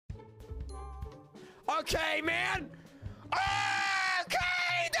Okay, man.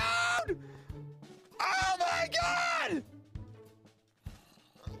 Okay, dude. Oh my god.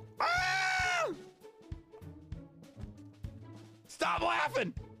 Ah! Stop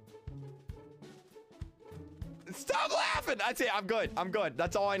laughing. Stop laughing. That's it. I'm good. I'm good.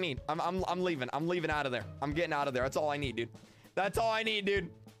 That's all I need. I'm leaving. I'm leaving out of there. I'm getting out of there. That's all I need, dude. That's all I need, dude.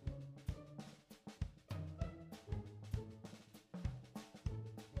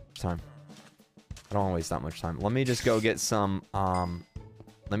 Time. I don't want to waste that much time. Let me just go get some iron.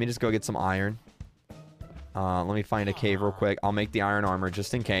 Let me find a cave real quick. I'll make the iron armor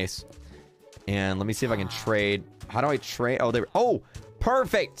just in case. And let me see if I can trade. How do I trade? Oh, there. Oh,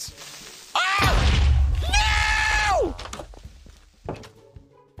 perfect. No!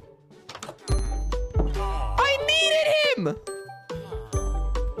 I needed him.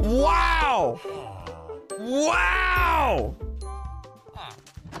 Wow. Wow.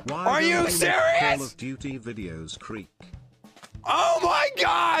 Are you serious? Call of Duty videos, Kreek. Oh my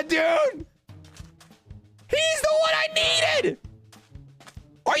god, dude! He's the one I needed!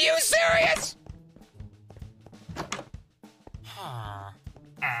 Are you serious?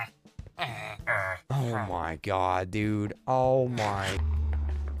 Oh my god, dude. Oh my.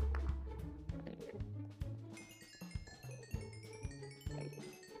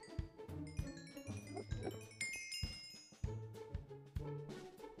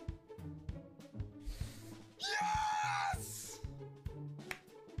 Yes!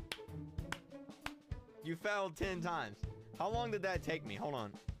 You failed 10 times. How long did that take me? Hold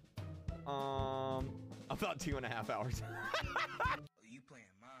on. About 2.5 hours.